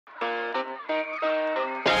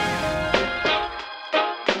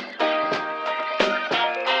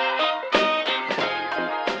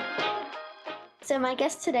my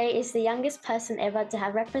guest today is the youngest person ever to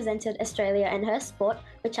have represented Australia in her sport,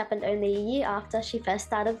 which happened only a year after she first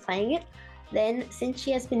started playing it. Then, since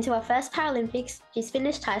she has been to her first Paralympics, she's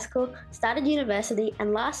finished high school, started university,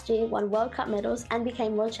 and last year won World Cup medals and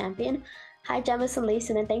became world champion. Hi, Jamieson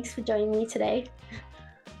Leeson, and thanks for joining me today.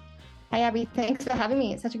 Hey, Abby, thanks for having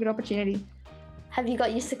me. It's such a good opportunity. Have you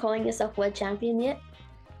got used to calling yourself world champion yet?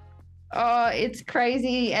 Oh, it's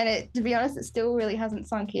crazy. And to be honest, it still really hasn't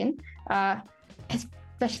sunk in,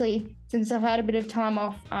 especially since I've had a bit of time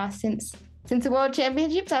off since the World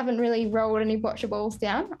Championships. I haven't really rolled any Boccia balls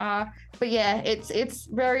down. But yeah, it's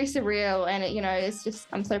very surreal. And, it's just,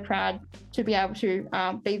 I'm so proud to be able to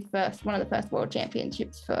be one of the first World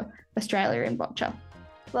Championships for Australia in Boccia.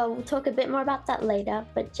 Well, we'll talk a bit more about that later,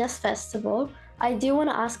 but just first of all, I do want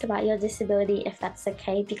to ask about your disability, if that's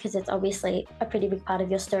okay, because it's obviously a pretty big part of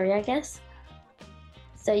your story, I guess.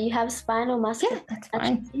 So you have spinal muscular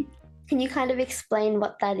atrophy. Can you kind of explain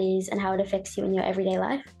what that is and how it affects you in your everyday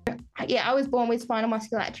life? Yeah, I was born with spinal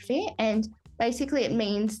muscular atrophy, and basically it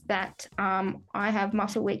means that I have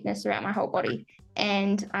muscle weakness throughout my whole body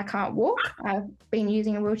and I can't walk. I've been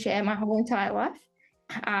using a wheelchair my whole entire life.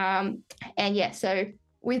 So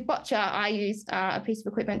with Boccia, I use a piece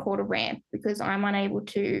of equipment called a ramp because I'm unable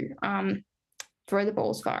to throw the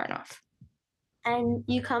balls far enough. And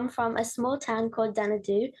you come from a small town called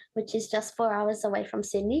Danadoo, which is just 4 hours away from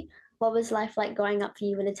Sydney. What was life like growing up for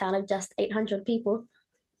you in a town of just 800 people?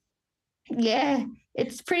 Yeah,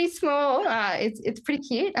 it's pretty small. It's pretty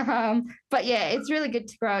cute. But yeah, it's really good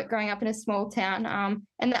to growing up in a small town.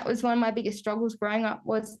 And that was one of my biggest struggles growing up,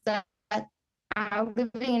 was that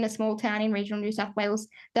living in a small town in regional New South Wales,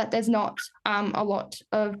 that there's not a lot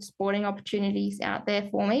of sporting opportunities out there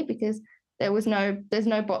for me, because there's no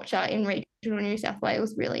Boccia in regional New South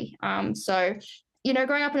Wales really. So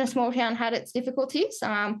growing up in a small town had its difficulties,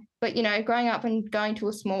 but growing up and going to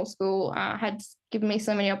a small school had given me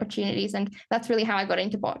so many opportunities, and that's really how I got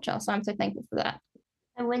into Boccia. So I'm so thankful for that.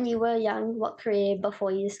 And when you were young, what career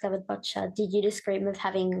before you discovered Boccia did you just dream of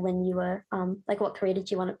having when you were, what career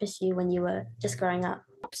did you want to pursue when you were just growing up?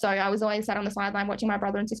 So I was always sat on the sideline watching my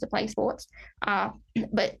brother and sister play sports.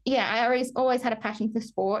 But yeah, I always had a passion for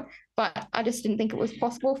sport, but I just didn't think it was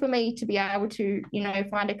possible for me to be able to,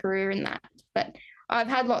 find a career in that. But I've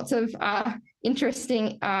had lots of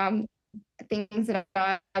interesting things that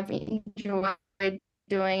I've enjoyed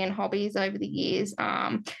doing and hobbies over the years,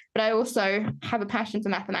 but I also have a passion for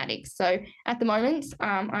mathematics. So at the moment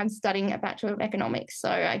I'm studying a Bachelor of Economics, so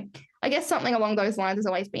I guess something along those lines has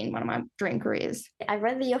always been one of my dream careers. I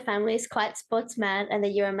read that your family is quite sports mad and that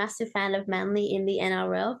you're a massive fan of Manly in the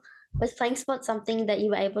NRL. Was playing sports something that you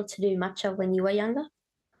were able to do much of when you were younger?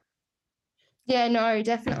 Yeah, no,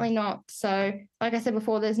 definitely not. So like I said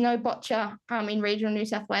before, there's no Boccia in regional New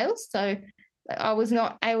South Wales, so I was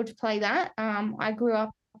not able to play that. I grew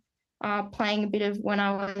up playing a bit of when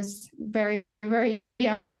I was very, very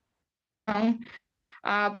young,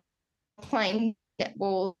 playing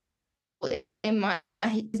netball.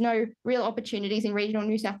 There's no real opportunities in regional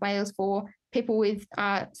New South Wales for people with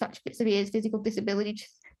such severe physical disability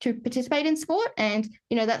to participate in sport, and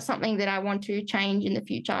that's something that I want to change in the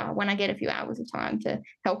future when I get a few hours of time to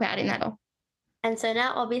help out in that. And so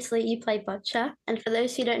now, obviously, you play Boccia. And for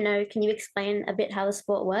those who don't know, can you explain a bit how the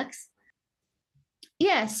sport works?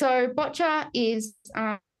 Yeah, so Boccia is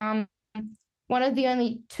one of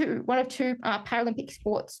two Paralympic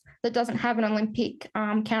sports that doesn't have an Olympic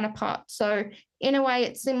counterpart. So in a way,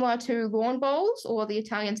 it's similar to lawn bowls or the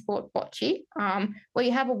Italian sport Boccia, where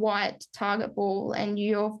you have a white target ball and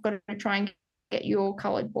you've got to try and get your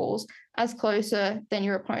coloured balls as closer than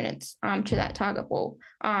your opponents to that target ball,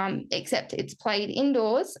 except it's played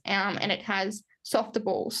indoors and it has softer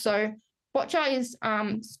balls. So Boccia is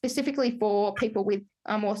specifically for people with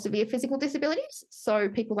more severe physical disabilities, so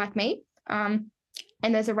people like me. And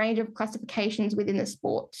there's a range of classifications within the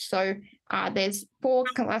sport. So there's 4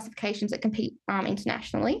 classifications that compete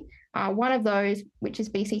internationally. One of those, which is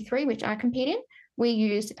BC3, which I compete in, we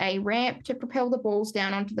use a ramp to propel the balls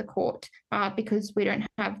down onto the court because we don't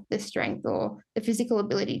have the strength or the physical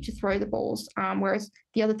ability to throw the balls, whereas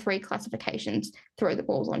the other 3 classifications throw the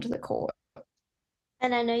balls onto the court.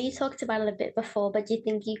 And I know you talked about it a bit before, but do you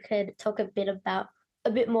think you could talk a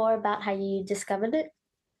bit more about how you discovered it?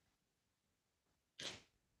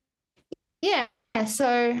 Yeah,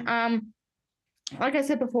 so like I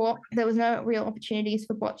said before, there was no real opportunities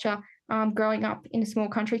for Boccia growing up in a small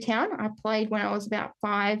country town. I played when I was about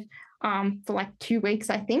 5 for like 2 weeks,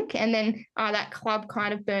 I think, and then that club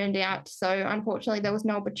kind of burned out. So unfortunately, there was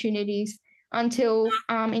no opportunities until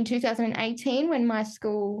in 2018 when my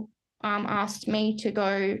school asked me to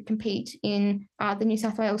go compete in the New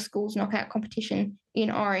South Wales Schools Knockout competition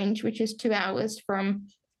in Orange, which is 2 hours from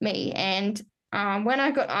me. And when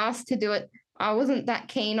I got asked to do it, I wasn't that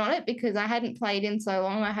keen on it because I hadn't played in so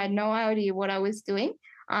long. I had no idea what I was doing.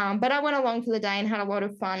 But I went along for the day and had a lot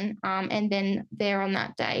of fun. And then there on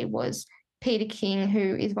that day was Peter King,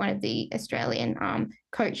 who is one of the Australian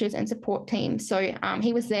coaches and support teams. So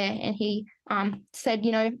he was there and he said,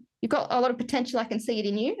 you've got a lot of potential. I can see it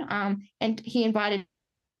in you. And he invited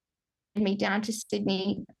me down to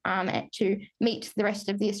Sydney to meet the rest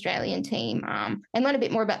of the Australian team and learn a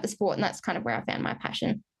bit more about the sport. And that's kind of where I found my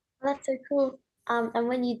passion. That's so cool. And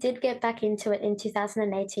when you did get back into it in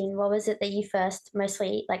 2018, what was it that you first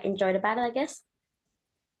mostly enjoyed about it, I guess?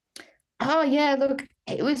 Oh, yeah, look,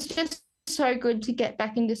 it was just so good to get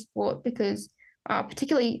back into sport because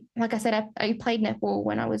particularly, like I said, I played netball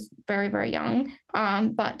when I was very, very young.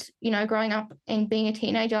 But, growing up and being a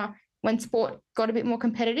teenager, when sport got a bit more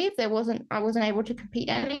competitive, I wasn't able to compete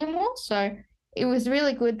anymore. So it was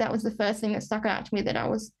really good. That was the first thing that stuck out to me, that I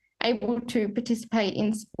was able to participate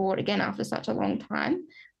in sport again after such a long time.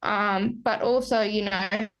 But also,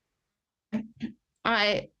 a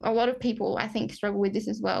lot of people I think struggle with this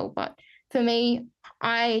as well. But for me,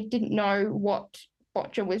 I didn't know what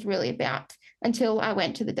Boccia was really about until I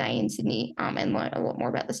went to the day in Sydney and learned a lot more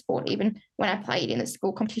about the sport. Even when I played in the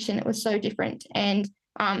school competition, it was so different. And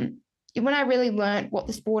when I really learned what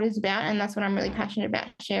the sport is about, and that's what I'm really passionate about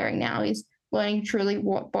sharing now, is learning truly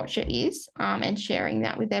what Boccia is and sharing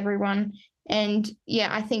that with everyone. And yeah,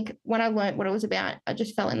 I think when I learned what it was about, I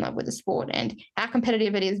just fell in love with the sport and how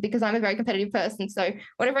competitive it is, because I'm a very competitive person. So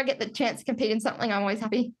whenever I get the chance to compete in something, I'm always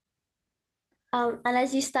happy. And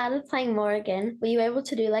as you started playing more again, were you able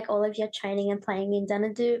to do all of your training and playing in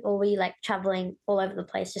Xanadu, or were you traveling all over the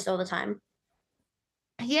place just all the time?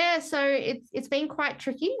 Yeah, so it's been quite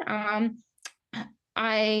tricky.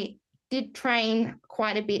 I did train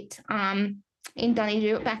quite a bit in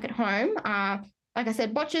Dunedin back at home. Like I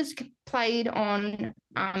said, boccia's played on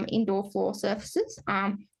indoor floor surfaces,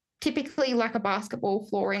 typically like a basketball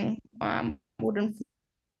flooring, wooden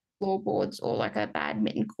floorboards, or like a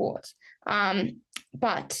badminton court.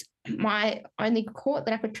 But my only court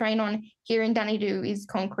that I could train on here in Dunedin is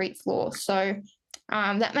concrete floor. So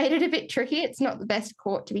that made it a bit tricky. It's not the best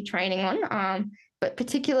court to be training on. But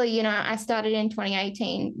particularly, I started in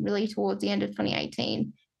 2018, really towards the end of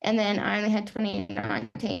 2018. And then I only had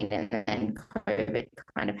 2019, and then COVID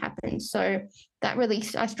kind of happened. So that really,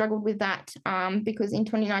 I struggled with that because in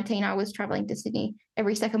 2019, I was traveling to Sydney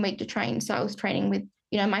every second week to train. So I was training with,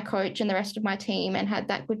 my coach and the rest of my team, and had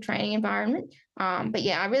that good training environment. But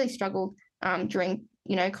yeah, I really struggled during,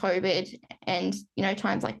 COVID and,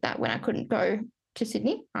 times like that when I couldn't go to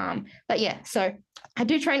Sydney. But yeah, so I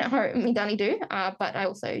do train at home in Dunedin, but I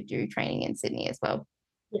also do training in Sydney as well.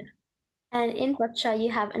 Yeah. And in Boccia, you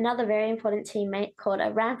have another very important teammate called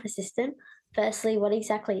a ramp assistant. Firstly, what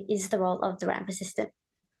exactly is the role of the ramp assistant?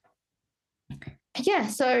 Yeah,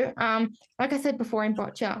 so like I said before in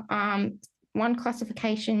Boccia, one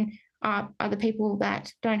classification are the people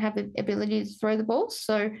that don't have the ability to throw the balls.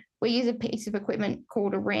 So we use a piece of equipment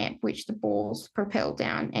called a ramp, which the balls propel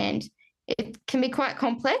down, and it can be quite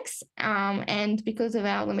complex. And because of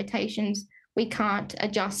our limitations, we can't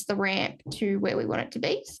adjust the ramp to where we want it to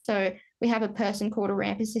be. So we have a person called a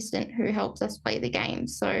ramp assistant who helps us play the game.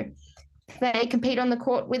 So they compete on the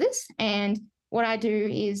court with us, and what I do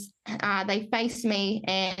is they face me,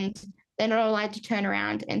 and they're not allowed to turn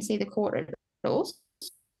around and see the court at all.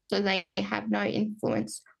 So they have no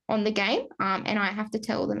influence on the game, and I have to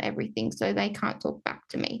tell them everything, so they can't talk back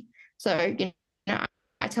to me. So,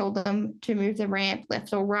 I tell them to move the ramp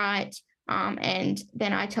left or right, and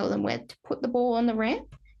then I tell them where to put the ball on the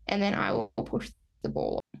ramp, and then I will push the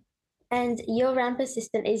ball. And your ramp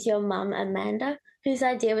assistant is your mum, Amanda. Whose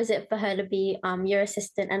idea was it for her to be your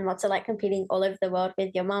assistant, and what's it like competing all over the world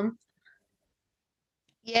with your mum?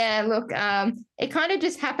 Yeah, look, it kind of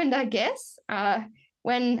just happened, I guess.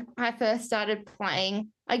 When I first started playing,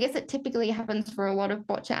 I guess it typically happens for a lot of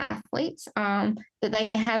boccia athletes that they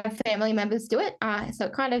have family members do it. So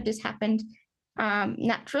it kind of just happened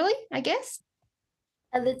naturally, I guess.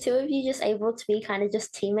 Are the two of you just able to be kind of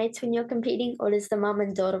just teammates when you're competing, or does the mum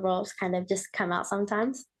and daughter roles kind of just come out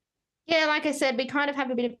sometimes? Yeah, like I said, we kind of have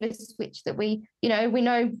a bit of a switch that we know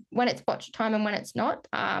when it's boccia time and when it's not.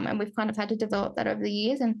 And we've kind of had to develop that over the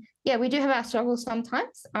years. And yeah, we do have our struggles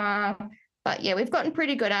sometimes. But yeah, we've gotten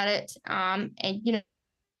pretty good at it. And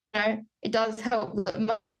it does help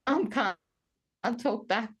that mum can't talk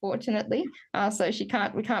back, fortunately. So we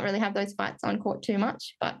can't really have those fights on court too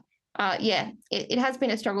much. But yeah, it has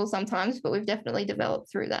been a struggle sometimes, but we've definitely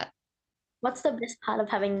developed through that. What's the best part of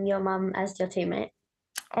having your mum as your teammate?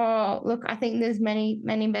 Oh, look, I think there's many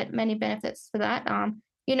benefits for that.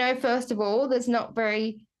 First of all, there's not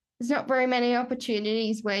very many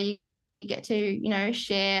opportunities where you get to,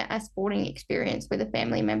 share a sporting experience with a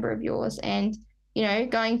family member of yours. And,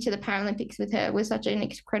 going to the Paralympics with her was such an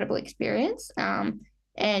incredible experience. And,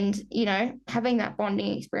 having that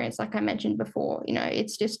bonding experience, like I mentioned before,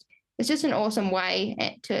 it's just an awesome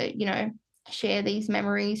way to, share these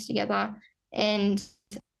memories together. And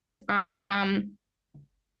um,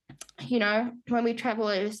 when we travel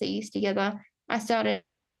overseas together, I started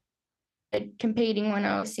competing when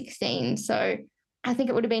I was 16. So I think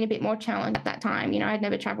it would have been a bit more challenging at that time. I'd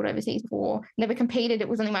never traveled overseas before, never competed. It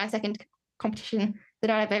was only my second competition that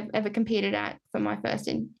I've ever competed at for my first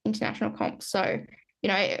international comp. So,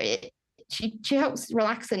 she helps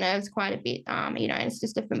relax the nerves quite a bit, and it's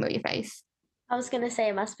just a familiar face. I was going to say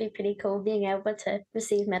it must be pretty cool being able to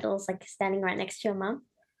receive medals like standing right next to your mum.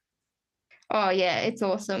 Oh, yeah, it's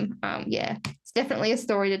awesome. Yeah, it's definitely a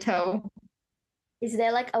story to tell. Is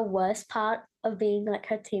there like a worst part of being like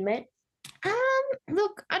her teammate?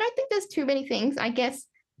 Look, I don't think there's too many things. I guess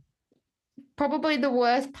probably the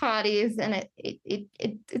worst part is, and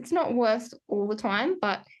it's not worst all the time,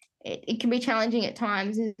 but it can be challenging at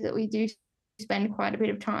times, is that we do spend quite a bit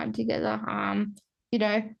of time together. You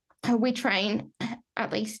know, we train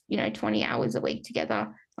at least, 20 hours a week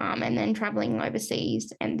together, and then traveling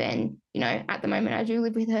overseas. And then, at the moment I do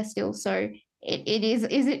live with her still. So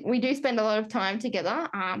we do spend a lot of time together.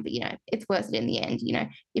 But it's worth it in the end.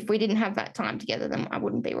 If we didn't have that time together, then I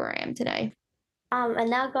wouldn't be where I am today.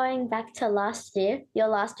 And now going back to last year, your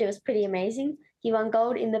last year was pretty amazing. You won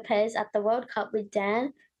gold in the pairs at the World Cup with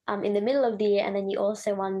Dan in the middle of the year, and then you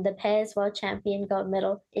also won the pairs world champion gold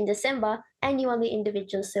medal in December, and you won the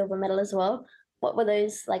individual silver medal as well. What were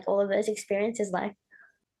those like? All of those experiences like?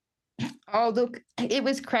 Oh, look, it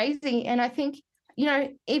was crazy. And I think,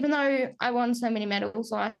 even though I won so many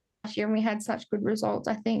medals last year and we had such good results,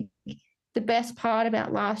 I think the best part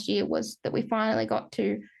about last year was that we finally got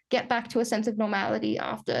to get back to a sense of normality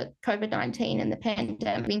after COVID-19 and the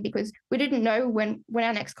pandemic, because we didn't know when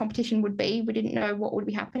our next competition would be. We didn't know what would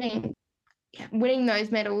be happening. Winning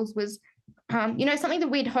those medals was, something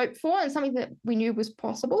that we'd hoped for and something that we knew was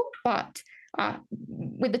possible. But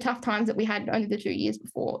with the tough times that we had only the 2 years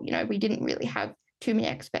before, we didn't really have too many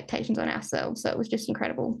expectations on ourselves. So it was just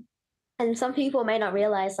incredible. And some people may not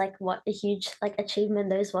realize like what a huge like achievement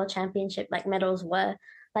those world championship like medals were.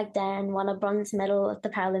 Like Dan won a bronze medal at the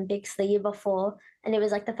Paralympics the year before, and it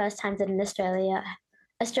was like the first time that an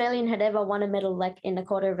Australian had ever won a medal like in a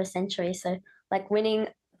quarter of a century. So like winning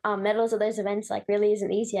medals at those events like really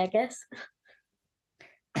isn't easy, I guess.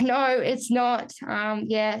 No, it's not.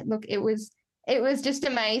 Yeah, look, it was just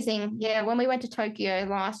amazing. Yeah, when we went to Tokyo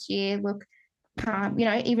last year, look,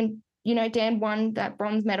 even Dan won that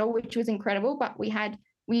bronze medal, which was incredible. But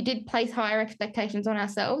we did place higher expectations on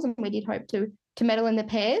ourselves, and we did hope to medal in the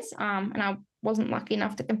pairs. And I wasn't lucky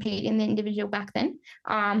enough to compete in the individual back then.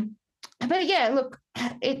 But yeah, look,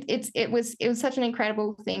 it was such an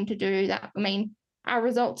incredible thing to do. That, I mean, our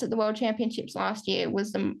results at the World Championships last year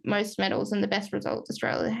was the most medals and the best results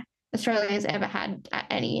Australia has ever had at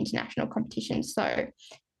any international competition. So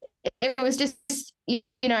it was just,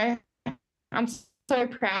 I'm so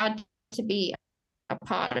proud to be a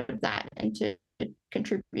part of that and to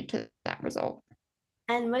contribute to that result.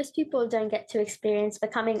 And most people don't get to experience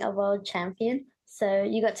becoming a world champion. So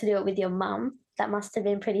you got to do it with your mum. That must have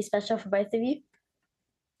been pretty special for both of you.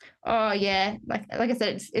 Oh yeah, like I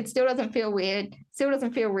said, it still doesn't feel weird. Still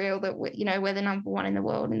doesn't feel real that we're the number one in the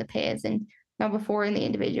world in the pairs and number four in the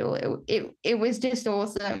individual. It was just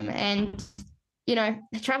awesome. And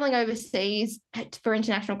traveling overseas for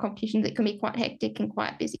international competitions, it can be quite hectic and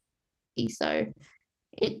quite busy. So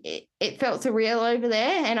it felt surreal over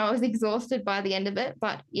there, and I was exhausted by the end of it.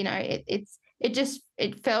 But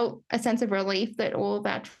it felt a sense of relief that all of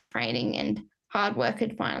our training and hard work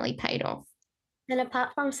had finally paid off. And apart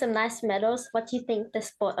from some nice medals, what do you think the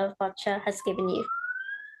sport of boccia has given you?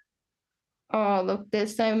 Oh, look,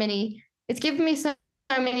 there's so many. It's given me so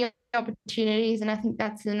many opportunities, and I think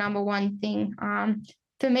that's the number one thing.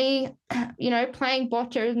 For me, playing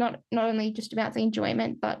boccia is not only just about the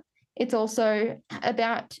enjoyment, but it's also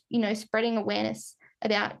about spreading awareness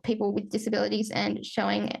about people with disabilities and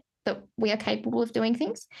showing that we are capable of doing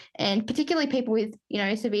things, and particularly people with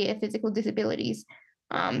severe physical disabilities.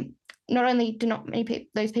 Not only do not many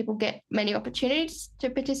those people get many opportunities to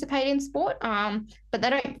participate in sport, but they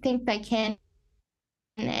don't think they can.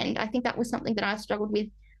 And I think that was something that I struggled with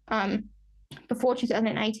before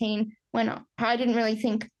 2018, when I didn't really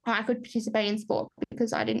think I could participate in sport, because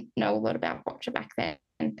because I didn't know a lot about Boccia back then.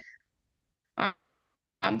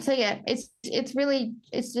 So yeah, it's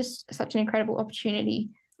just such an incredible opportunity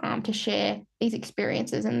to share these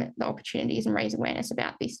experiences and the opportunities and raise awareness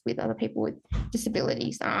about this with other people with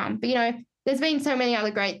disabilities. But there's been so many other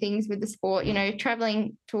great things with the sport.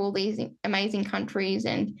 Traveling to all these amazing countries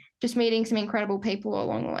and just meeting some incredible people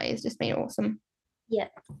along the way has just been awesome. Yeah.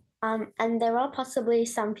 And there are possibly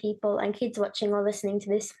some people and kids watching or listening to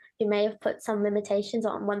this who may have put some limitations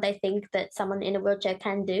on what they think that someone in a wheelchair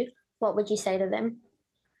can do. What would you say to them?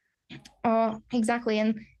 Oh, exactly.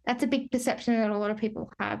 And that's a big perception that a lot of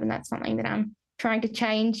people have, and that's something that I'm trying to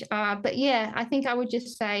change. But yeah, I think I would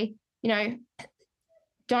just say,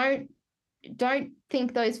 don't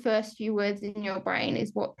think those first few words in your brain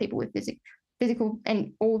is what people with physical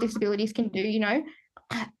and all disabilities can do.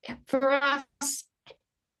 For us,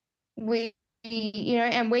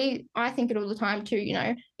 I think it all the time too.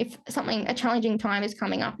 If a challenging time is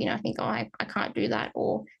coming up, I think, oh, I can't do that,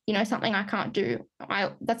 or something I can't do.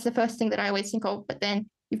 That's the first thing that I always think of. But then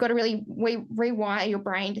you've got to really rewire your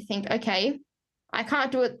brain to think, okay, I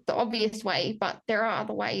can't do it the obvious way, but there are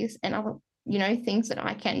other ways and other things that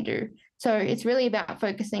I can do. So it's really about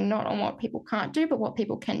focusing not on what people can't do, but what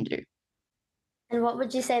people can do. And what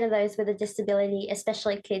would you say to those with a disability,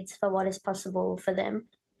 especially kids, for what is possible for them?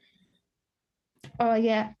 Oh,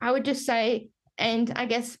 yeah, I would just say, and I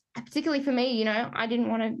guess particularly for me, I didn't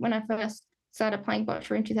want to, when I first started playing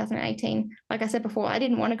Boccia in 2018, like I said before, I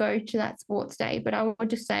didn't want to go to that sports day, but I would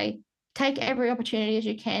just say, take every opportunity as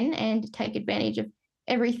you can and take advantage of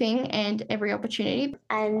everything and every opportunity.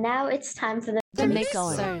 And now it's time for the mix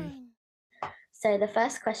zone. So the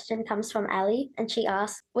first question comes from Ali, and she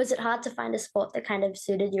asks, was it hard to find a sport that kind of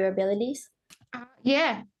suited your abilities?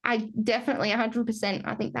 Yeah, I definitely 100%.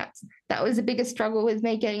 I think that was the biggest struggle with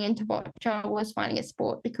me getting into Boccia, was finding a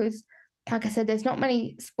sport, because, like I said, there's not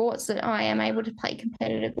many sports that I am able to play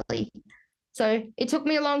competitively. So it took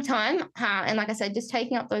me a long time. And like I said, just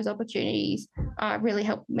taking up those opportunities really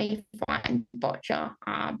helped me find Boccia.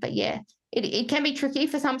 But yeah, it can be tricky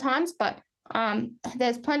for sometimes, but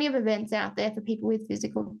there's plenty of events out there for people with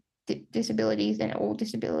physical disabilities and all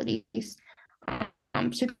disabilities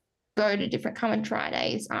to go to different come and try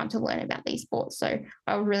days to learn about these sports. So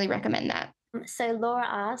I would really recommend that. So Laura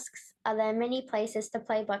asks, are there many places to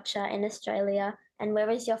play Boccia in Australia, and where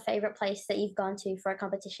is your favourite place that you've gone to for a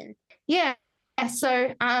competition? Yeah,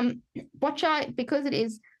 so Boccia, because it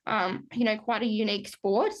is quite a unique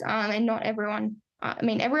sport, and not everyone,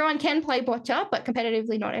 everyone can play Boccia, but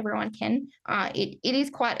competitively not everyone can. It is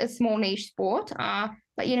quite a small niche sport,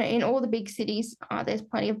 but in all the big cities, there's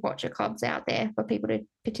plenty of Boccia clubs out there for people to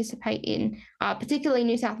participate in. Particularly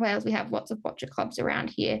New South Wales, we have lots of Boccia clubs around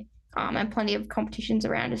here, and plenty of competitions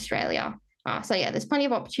around Australia. So yeah, there's plenty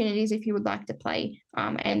of opportunities if you would like to play,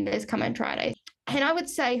 and there's come and try days. And I would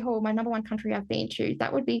say, my number one country I've been to,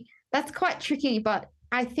 that's quite tricky, but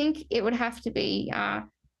I think it would have to be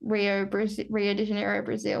Rio de Janeiro,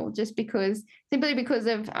 Brazil, simply because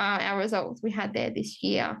of our results we had there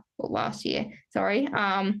last year. Sorry.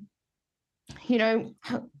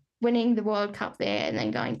 Winning the World Cup there and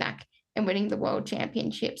then going back and winning the World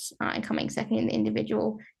Championships and coming second in the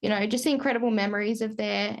individual, just the incredible memories of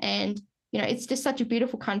there. And, it's just such a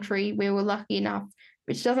beautiful country. We were lucky enough,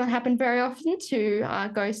 which doesn't happen very often, to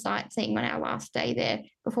go sightseeing on our last day there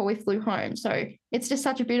before we flew home. So it's just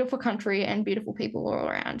such a beautiful country and beautiful people all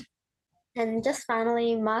around. And just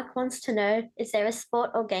finally, Mark wants to know, is there a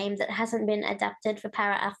sport or game that hasn't been adapted for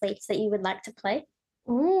para-athletes that you would like to play?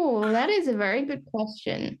 Oh, that is a very good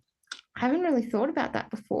question. I haven't really thought about that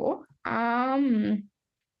before. That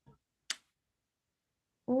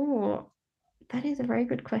is a very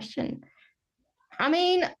good question.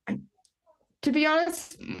 To be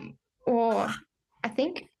honest, I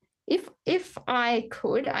think if I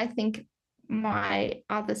could, I think my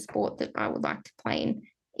other sport that I would like to play in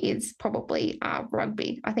is probably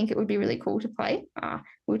rugby. I think it would be really cool to play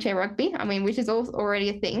wheelchair rugby. Which is already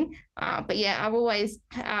a thing. But yeah, I've always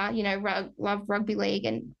loved rugby league,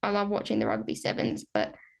 and I love watching the rugby sevens.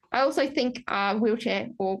 But I also think wheelchair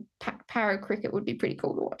or para cricket would be pretty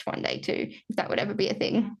cool to watch one day too, if that would ever be a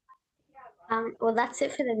thing. Well, that's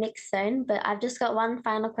it for the mixed zone, but I've just got one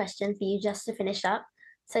final question for you just to finish up.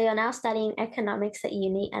 So you're now studying economics at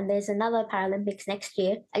uni, and there's another Paralympics next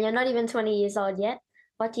year, and you're not even 20 years old yet.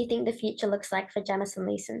 What do you think the future looks like for Jamieson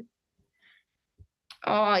Leeson?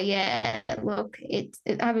 Oh, yeah, look, I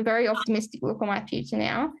have a very optimistic look on my future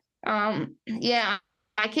now. Yeah,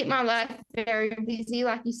 I keep my life very busy,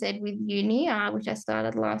 like you said, with uni, which I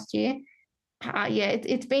started last year.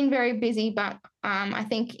 It's been very busy, but I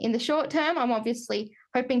think in the short term, I'm obviously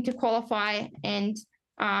hoping to qualify and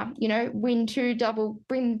bring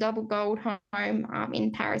double gold home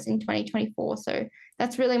in Paris in 2024. So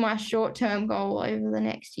that's really my short-term goal over the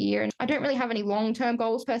next year. And I don't really have any long-term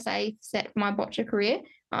goals per se set for my boccia career.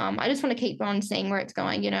 I just want to keep on seeing where it's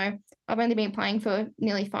going. I've only been playing for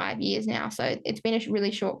nearly 5 years now, so it's been a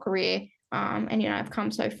really short career. And I've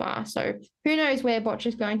come so far. So who knows where boccia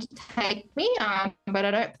is going to take me, but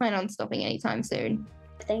I don't plan on stopping anytime soon.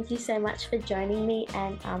 Thank you so much for joining me,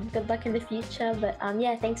 and good luck in the future. But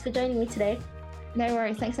thanks for joining me today. No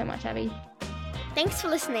worries. Thanks so much, Abby. Thanks for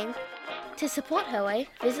listening. To support Her Way,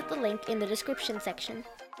 visit the link in the description section.